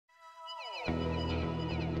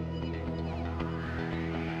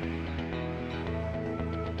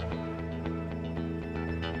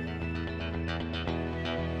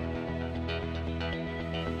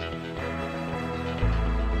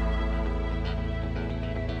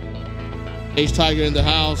Ace Tiger in the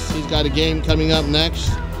house. He's got a game coming up next.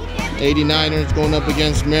 89ers going up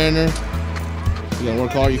against Mariner. You gonna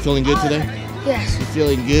work hard? You feeling good today? Yes. You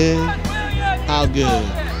feeling good? How good?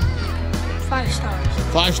 5 stars.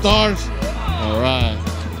 5 stars? All right.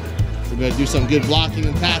 We better do some good blocking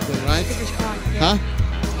and tackling, right? Huh?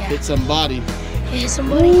 Yeah. Hit somebody. Hit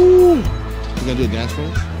somebody. Ooh. You gonna do a dance for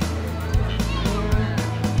us?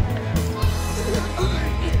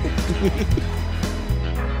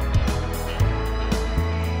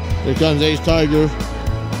 Here comes Ace Tiger.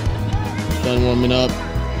 Done warming up.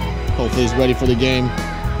 Hopefully he's ready for the game.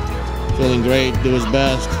 Feeling great, do his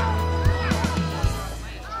best.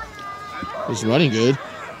 He's running good.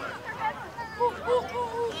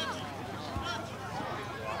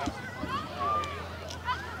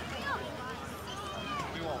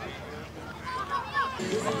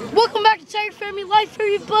 Welcome back to Tiger Family Life,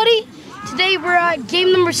 everybody. Today we're at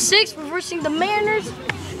game number 6, reversing the Mariners.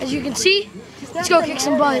 As you can see, let's go kick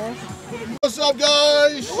some butt. What's up,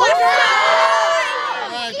 guys? What's up?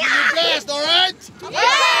 All right, do your best, all right? Yeah!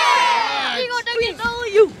 All We're gonna know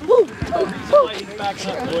you. Woo.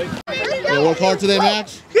 You gonna work hard today,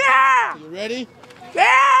 Max? Yeah! You ready? Yeah!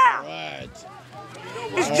 All right.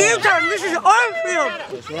 It's game time. This is our field.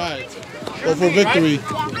 That's right. Go for victory.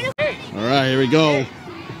 All right, here we go.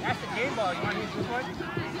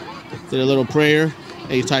 Did a little prayer.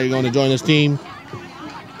 Ace Tiger going to join this team.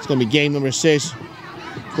 It's going to be game number 6.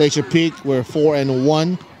 Glacier Peak, we're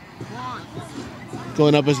 4-1.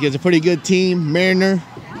 Going up against a pretty good team, Mariner.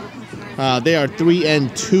 They are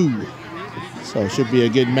 3-2. So it should be a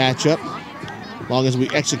good matchup. As long as we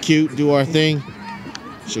execute, do our thing,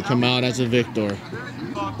 should come out as a victor. 2,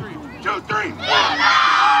 3.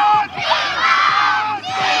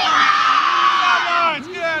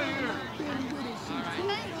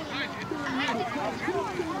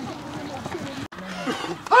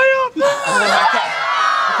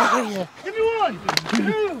 Give me 1,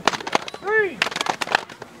 2, 3.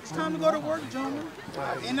 It's time to go to work, gentlemen.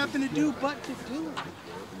 Ain't nothing to do but to do it.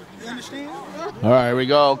 You understand? All right, here we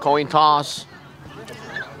go. Coin toss.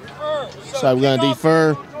 So we're going to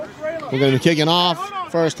defer. We're going to be kicking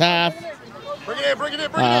off first half. Bring it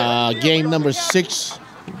in. Game number 6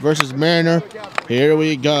 versus Mariner. Here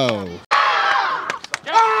we go.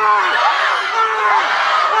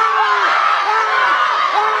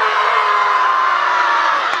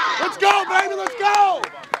 Let's go, baby, let's go!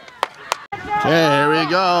 Okay, here we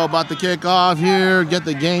go. About to kick off here. Get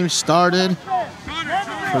the game started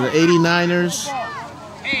for the 89ers.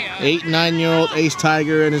 8, 9-year-old Ace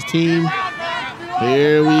Tiger and his team.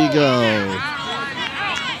 Here we go.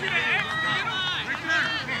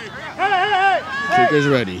 Kicker's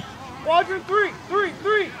ready. Quadrant 3, 3,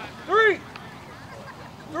 3, 3,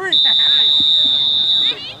 3.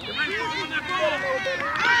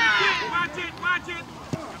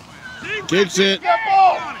 Kicks it.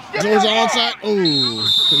 Towards the onside. Ooh,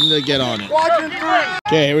 they get on it. Quadrant 3.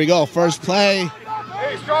 Okay, here we go. First play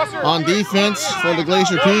on defense for the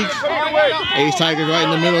Glacier Peak. Ace Tiger's right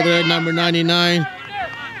in the middle there, number 99.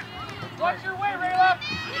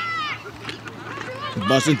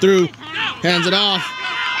 Busting through. Hands it off.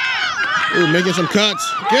 Ooh, making some cuts.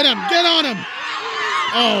 Get him. Get on him.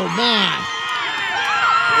 Oh, my.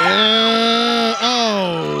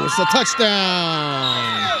 Oh, it's a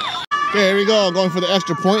touchdown. Okay, here we go. Going for the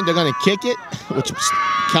extra point. They're going to kick it, which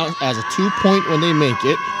counts as a 2-point when they make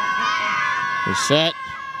it. They're set.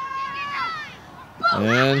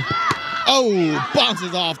 And, oh,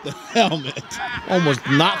 bounces off the helmet. Almost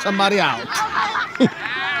knocked somebody out.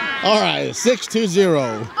 All right,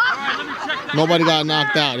 6-0. Nobody got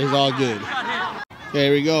knocked out. It's all good. Okay,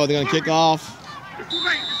 here we go. They're going to kick off.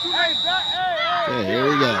 Okay, here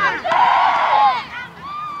we go.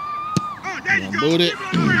 Boot it.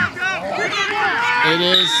 It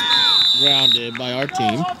is grounded by our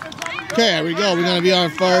team. Okay, here we go. We're going to be our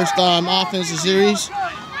first offensive series.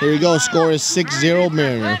 Here we go. Score is 6-0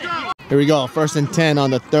 Mariner. Here we go. 1st and 10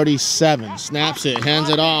 on the 37. Snaps it. Hands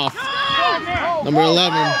it off. Number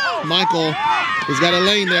 11, Michael. He's got a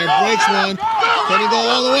lane there. Breaks one. Can he go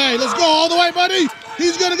all the way? Let's go all the way, buddy.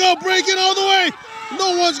 He's going to go break it all the way.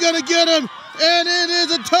 No one's going to get him. And it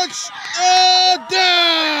is a touchdown.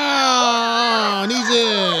 He's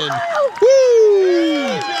in.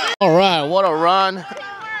 Woo! All right, what a run.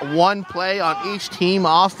 One play on each team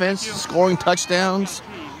offense, scoring touchdowns.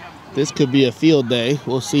 This could be a field day.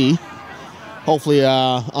 We'll see. Hopefully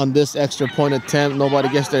on this extra point attempt, nobody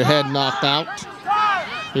gets their head knocked out.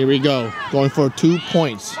 Here we go. Going for 2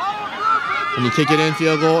 points. When you kick it in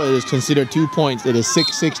field goal, it is considered 2 points. It is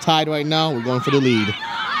 6-6 tied right now. We're going for the lead.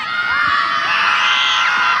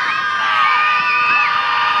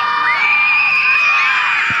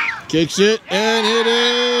 Kicks it, and it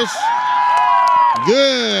is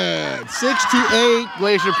good. 6-8,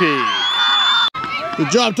 Glacier Peak. Good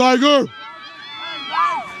job, Tiger.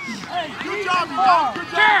 Good job, Joe. Good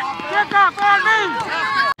job. Kickoff on me.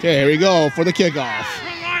 Okay, here we go for the kickoff.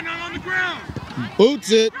 Line on the ground.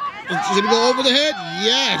 Boots it. It's gonna go over the head.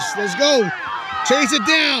 Yes, let's go. Chase it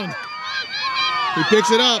down. He picks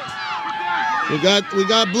it up. We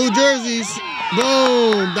got blue jerseys.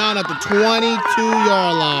 Boom, down at the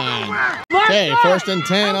 22-yard line. Okay, 1st and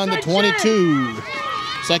 10 on the 22.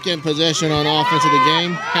 Second possession on offense of the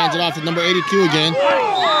game. Hands it off to number 82 again.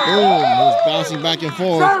 Boom, he's bouncing back and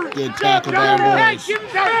forth. Good tackle by the boys.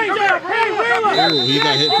 Ooh, he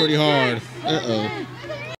got hit pretty hard. Uh-oh.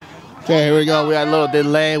 Okay, here we go. We had a little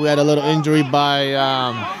delay. We had a little injury by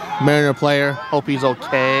Mariner player. Hope he's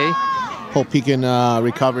okay. Hope he can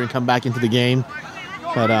recover and come back into the game.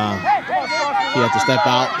 But he had to step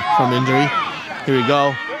out from injury. Here we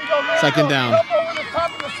go. 2nd down.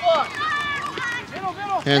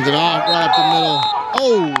 Hands it off right up the middle.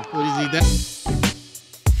 Oh, what is he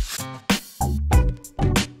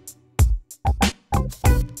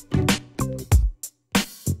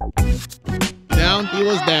down? He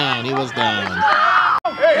was down. He was down.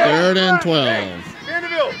 3rd and 12.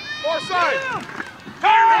 Vanderbilt, far side.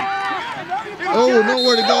 Oh,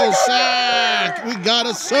 nowhere to go. Sack. We got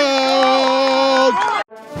a sack.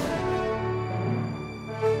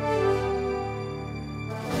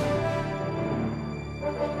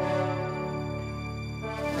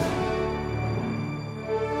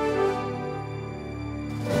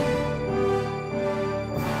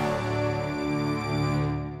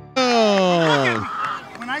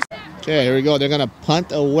 Okay, here we go. They're going to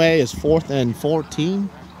punt away. It's 4th and 14.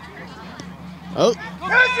 Oh.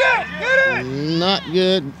 Not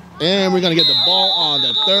good. And we're going to get the ball on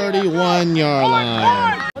the 31-yard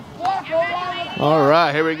line. All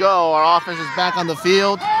right, here we go. Our offense is back on the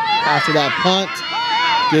field after that punt.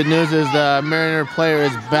 Good news is the Mariner player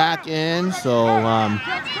is back in, so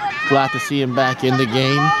glad to see him back in the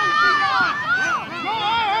game.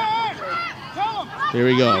 Here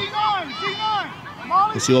we go.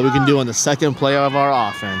 Let's see what we can do on the second play of our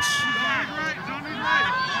offense.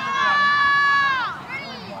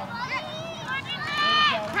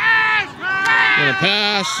 Gonna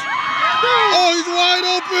pass. Oh, he's wide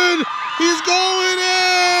open. He's going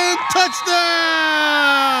in. Touchdown.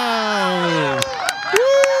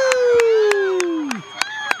 Woo!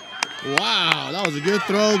 Wow, that was a good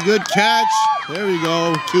throw, good catch. There we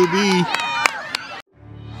go, QB.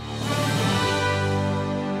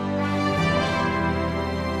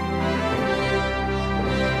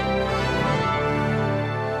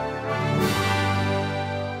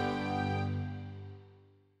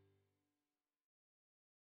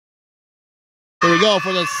 Here we go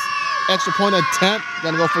for this extra point attempt.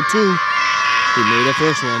 Gonna go for 2. He made the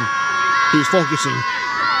first one. He's focusing,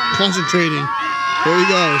 concentrating. Here he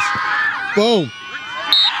goes. Boom.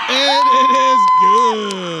 And it is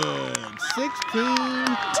good. 16-6.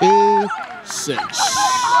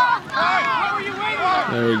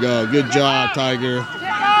 There we go. Good job, Tiger.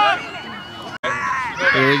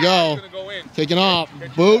 Here we go. Kicking off.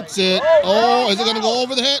 Boots it. Oh, is it gonna go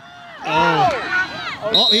over the head? Oh.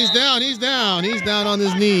 Oh, he's down, he's down. He's down on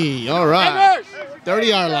his knee. All right.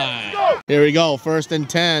 30-yard line. Here we go. 1st and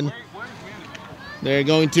 10. They're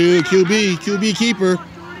going to QB keeper.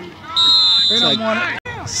 It's like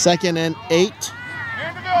 2nd and 8.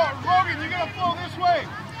 Vanderbilt, Logan, you gotta flow this way.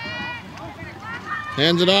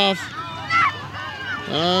 Hands it off.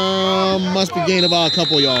 Must be gained about a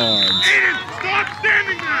couple yards. Stop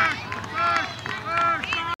standing there.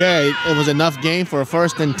 Okay, it was enough gain for a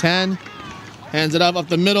 1st and 10. Hands it up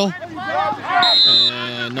the middle,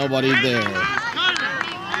 and nobody there.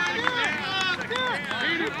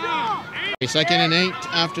 Okay, 2nd and 8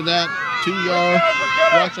 after that, 2-yard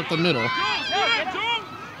rush up the middle.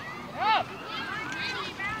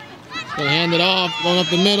 Gonna hand it off, going up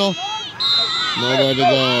the middle. Nowhere to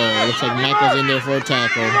go. Looks like Michael's in there for a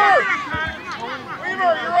tackle.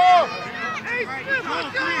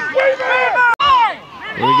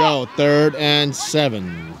 Here we go, 3rd and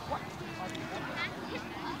 7.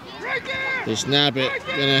 They snap it.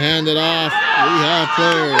 Gonna hand it off. We have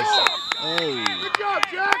players. Oh. Good job,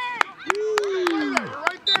 Jack.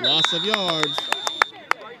 Loss of yards.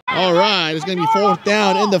 All right, it's gonna be 4th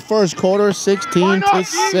down in the first quarter,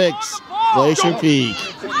 16-6. Glacier Peak.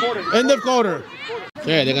 End of quarter.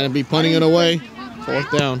 Okay, they're gonna be punting it away. 4th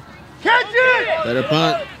down. Catch it. Better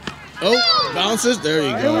punt. Oh, bounces. There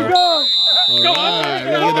you go. All right,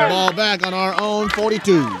 we're gonna get the ball back on our own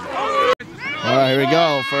 42. All right, here we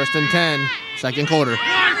go. 1st and 10, 2nd quarter.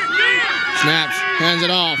 Snaps, hands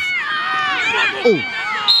it off.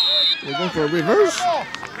 We're going for a reverse.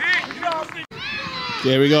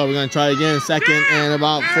 There we go. We're going to try again. Second and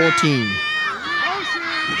about 14.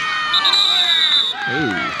 Hey,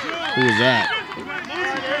 who was that?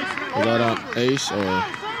 Was that on Ace or?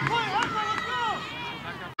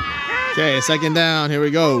 Okay, second down. Here we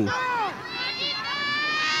go.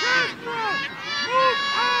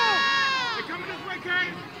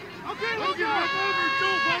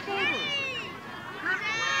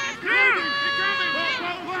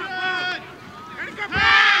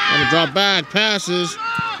 On the drop back, passes,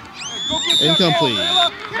 incomplete.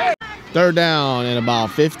 Third down and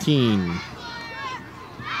about 15.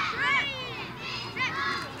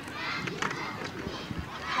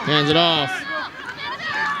 Hands it off.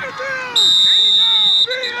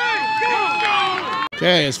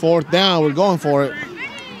 Okay, it's fourth down. We're going for it.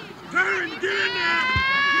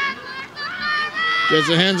 Gets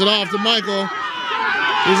it, hands it off to Michael.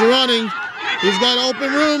 He's running. He's got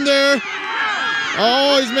open room there.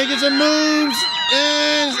 Oh, he's making some moves.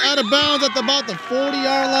 And he's out of bounds at about the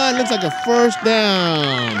 40-yard line. Looks like a first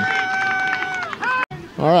down.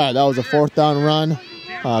 All right, that was a fourth down run.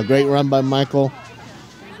 Great run by Michael.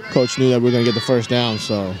 Coach knew that we were going to get the first down,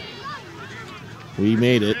 so we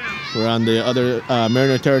made it. We're on the other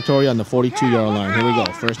Mariner territory on the 42-yard line. Here we go,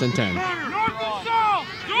 first and 10.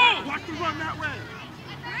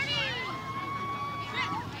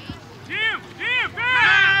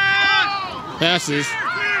 Passes.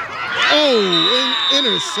 Oh,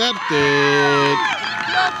 intercepted.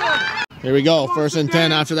 Here we go, first and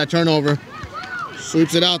 10 after that turnover.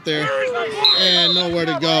 Sweeps it out there, and nowhere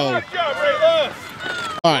to go.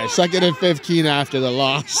 All right, second and 15 after the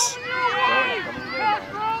loss.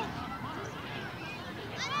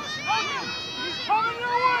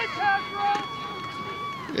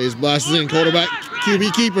 Ace blasts in, quarterback,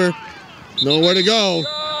 QB keeper. Nowhere to go.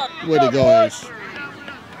 Way to go, Ace.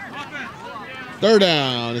 Third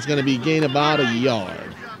down. It's going to be gain about a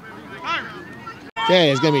yard.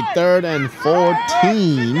 Okay, it's going to be third and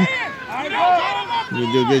 14.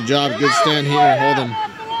 You do a good job. Good stand here. Hold him.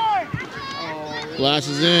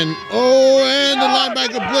 Flashes in. Oh, and the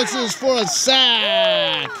linebacker blitzes for a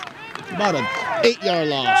sack. About an 8-yard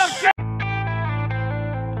loss.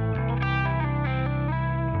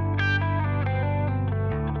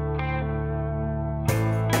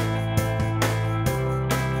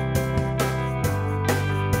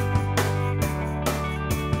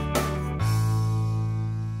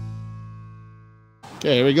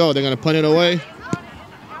 Okay, here we go. They're going to punt it away.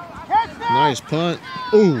 Nice punt.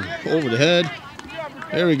 Ooh, over the head.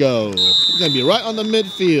 There we go. It's going to be right on the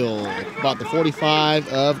midfield, about the 45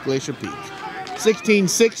 of Glacier Peak.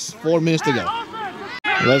 16-6, 4 minutes to go.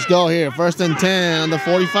 Let's go here. First and 10 on the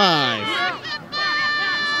 45.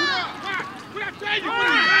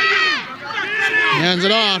 Hands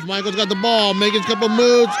it off. Michael's got the ball, making a couple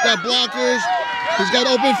moves, got blockers. He's got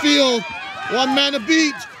open field. One man to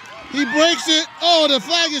beat. He breaks it. Oh, the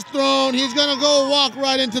flag is thrown. He's going to go walk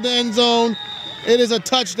right into the end zone. It is a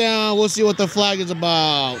touchdown. We'll see what the flag is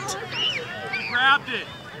about. Grabbed it.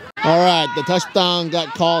 All right, the touchdown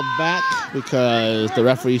got called back because the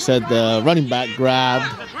referee said the running back grabbed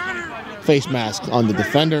face mask on the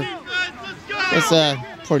defender. It's a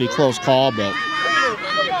pretty close call, but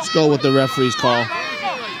let's go with the referee's call.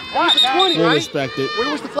 We'll respect it.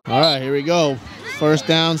 All right, here we go. First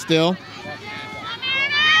down still.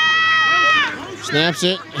 Snaps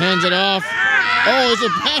it, hands it off. Oh, it's a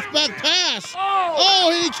halfback pass.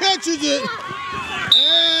 Oh, he catches it.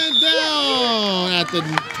 And down at the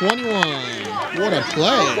 21. What a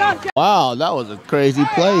play. Wow, that was a crazy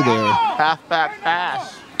play there. Halfback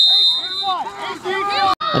pass.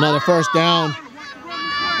 Another first down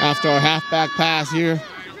after our halfback pass here.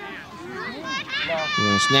 We're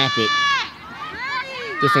going to snap it.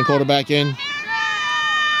 Different quarterback in.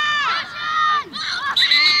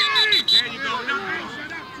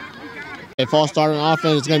 A false start on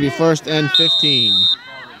offense. It's going to be first and 15.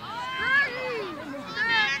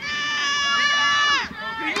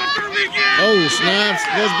 Oh, snaps.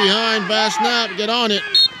 Goes behind. Bad snap. Get on it.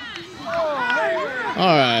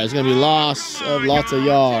 All right. It's going to be loss of lots of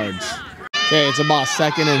yards. Okay, it's about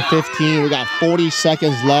second and 15. We got 40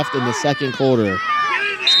 seconds left in the second quarter.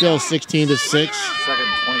 Still 16-6. Second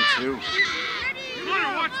 22.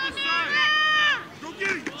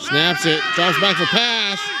 Snaps it. Drops back for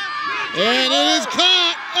pass. And it is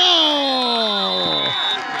caught. Oh!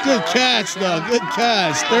 Good catch, though. Good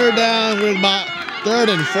catch. Third down. We're about 3rd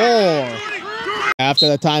and 4. After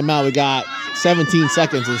the timeout, we got 17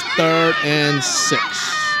 seconds. It's 3rd and 6.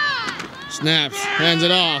 Snaps. Hands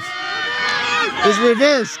it off. It's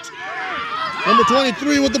reversed. Number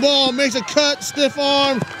 23 with the ball, makes a cut, stiff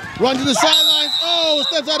arm, run to the sidelines. Oh,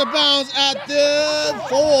 steps out of bounds at the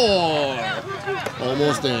 4.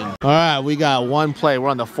 Almost in. All right, we got one play. We're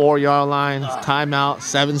on the 4-yard line. Timeout,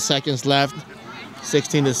 7 seconds left.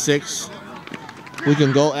 16-6. We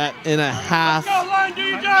can go in a half.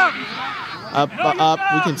 Up.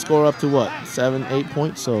 We can score up to what? 7, 8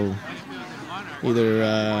 points. So either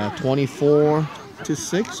 24-6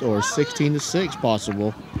 or 16-6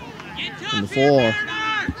 possible. And the 4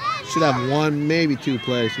 should have 1, maybe 2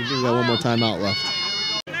 plays. We got one more timeout left.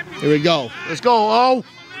 Here we go. Let's go. Oh.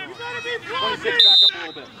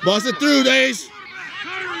 Bust it through, Days.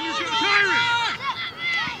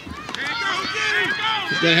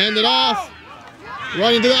 He's gonna hand it off.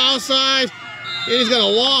 Running to the outside. And he's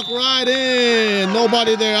gonna walk right in.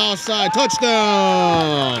 Nobody there outside.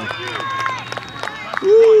 Touchdown.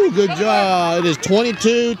 Woo, good job. It is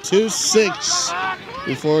 22-6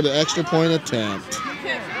 before the extra point attempt.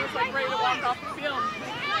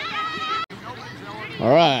 All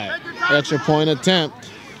right, extra point attempt.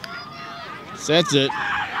 Sets it.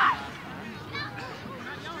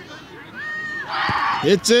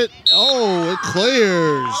 Hits it. Oh, it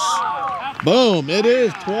clears. Boom, it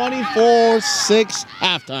is 24-6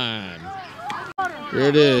 halftime. Here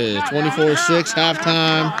it is, 24-6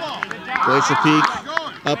 halftime. Glacier Peak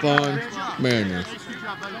up on Mariners.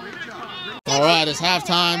 All right, it's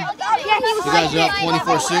halftime. You guys are up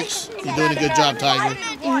 24-6. You're doing a good job, Tiger.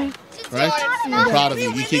 Right? I'm proud of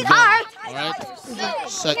you. You keep going. All right?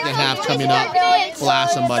 Second half coming up.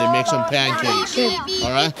 Blast somebody. Make some pancakes.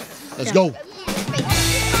 All right? Let's go.